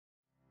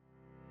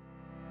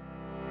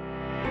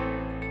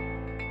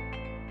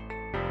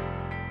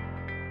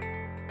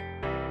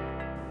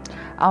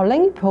Our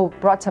link poll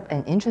brought up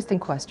an interesting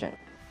question.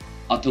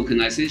 Are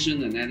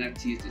tokenization and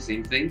NFTs the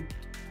same thing?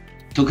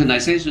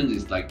 Tokenization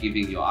is like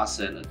giving your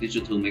asset a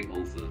digital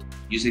makeover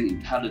using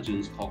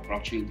intelligence called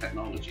blockchain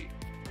technology.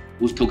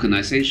 With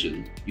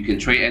tokenization, you can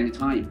trade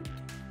anytime.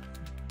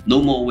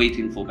 No more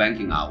waiting for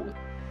banking hours.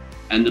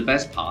 And the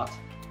best part,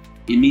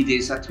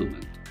 immediate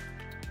settlement.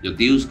 Your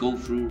deals go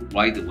through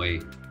right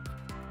away.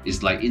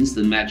 It's like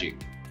instant magic.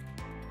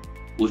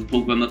 With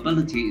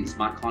programmability in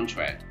smart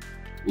contract,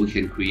 we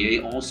can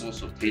create all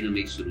sorts of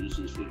tailor-made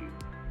solutions for you.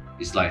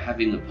 It's like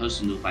having a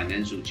personal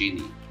financial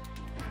genie.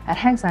 At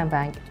Hang Seng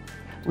Bank,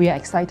 we are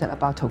excited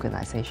about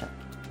tokenization.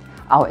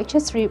 Our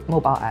HS3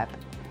 mobile app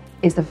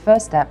is the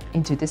first step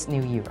into this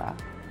new era,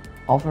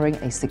 offering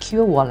a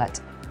secure wallet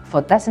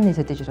for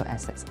designated digital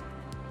assets.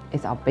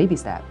 It's our baby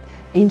step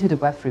into the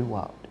Web3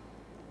 world.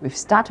 We've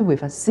started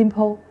with a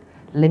simple,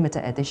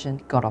 limited edition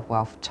God of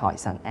Wealth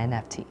choice on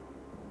NFT.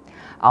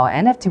 Our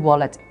NFT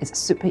wallet is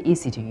super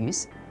easy to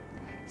use,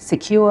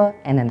 secure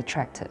and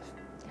attractive,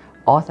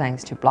 all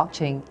thanks to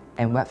blockchain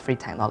and Web3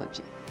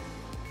 technology.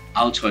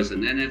 Our choice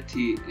on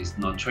NFT is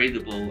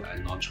non-tradable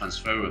and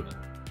non-transferable,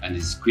 and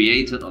is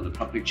created on the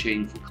public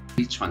chain for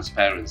complete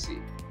transparency.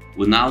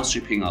 We're now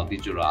stripping our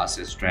digital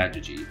asset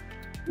strategy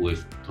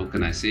with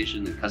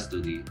tokenization and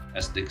custody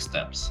as next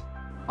steps.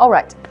 All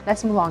right,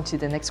 let's move on to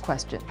the next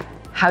question.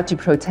 How to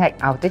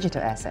protect our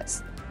digital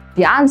assets?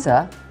 The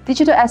answer,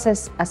 digital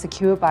assets are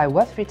secured by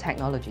Web3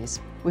 technologies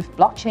with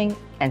blockchain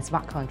and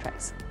smart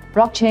contracts.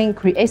 Blockchain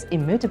creates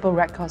immutable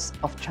records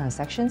of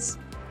transactions,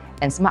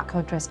 and smart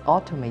contracts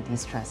automate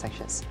these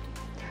transactions.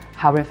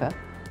 However,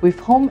 with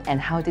whom and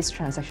how this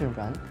transaction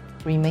run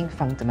remain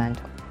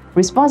fundamental.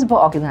 Responsible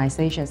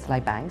organizations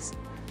like banks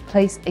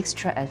place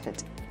extra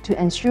effort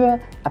to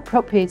ensure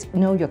appropriate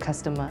know your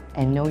customer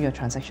and know your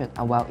transaction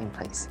are well in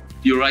place.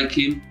 You're right,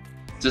 Kim.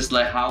 Just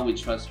like how we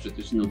trust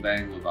traditional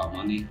bank with our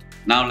money,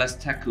 now let's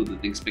tackle the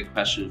next big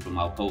question from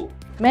our poll.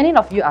 Many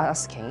of you are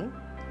asking,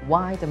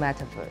 why the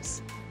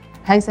Metaverse?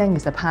 Hang Seng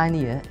is a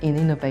pioneer in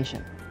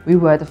innovation. We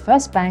were the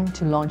first bank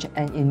to launch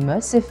an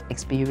immersive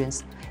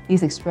experience.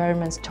 These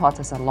experiments taught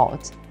us a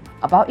lot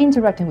about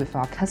interacting with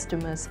our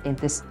customers in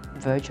this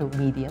virtual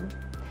medium,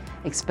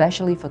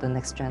 especially for the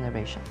next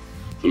generation.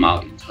 From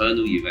our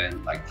internal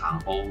event like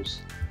town halls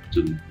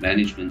to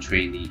management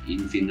trainee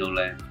in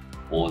Finland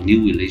or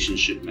new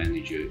relationship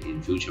manager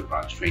in future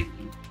branch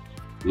training,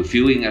 we're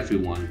fueling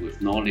everyone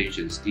with knowledge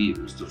and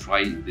skills to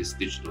thrive in this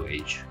digital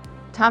age.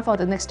 Time for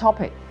the next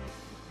topic.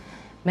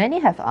 Many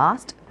have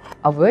asked,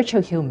 are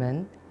virtual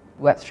human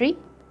Web3?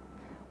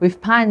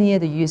 We've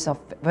pioneered the use of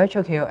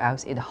virtual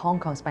KOLs in Hong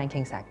Kong's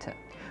banking sector,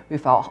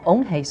 with our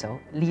own Hazel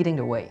leading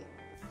the way.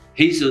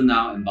 Hazel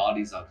now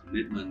embodies our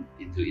commitment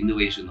into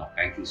innovation of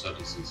banking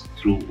services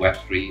through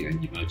Web3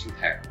 and emerging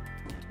tech.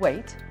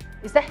 Wait,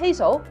 is that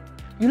Hazel?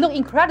 You look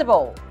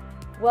incredible!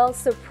 Well,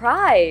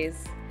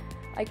 surprise!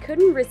 I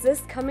couldn't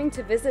resist coming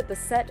to visit the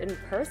set in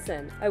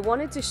person. I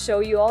wanted to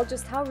show you all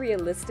just how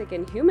realistic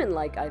and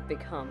human-like I've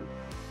become.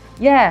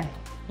 Yeah,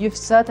 you've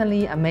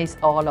certainly amazed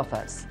all of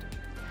us.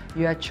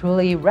 You are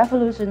truly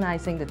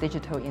revolutionizing the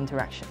digital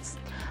interactions.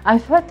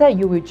 I've heard that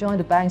you will join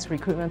the bank's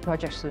recruitment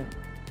project soon.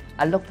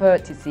 I look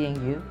forward to seeing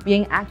you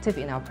being active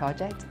in our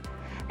project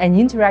and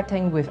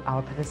interacting with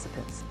our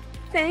participants.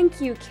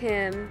 Thank you,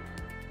 Kim.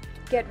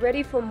 Get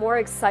ready for more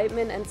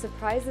excitement and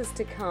surprises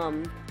to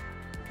come.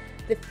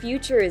 The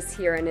future is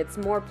here and it's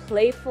more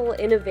playful,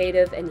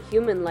 innovative, and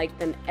human-like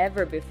than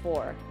ever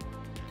before.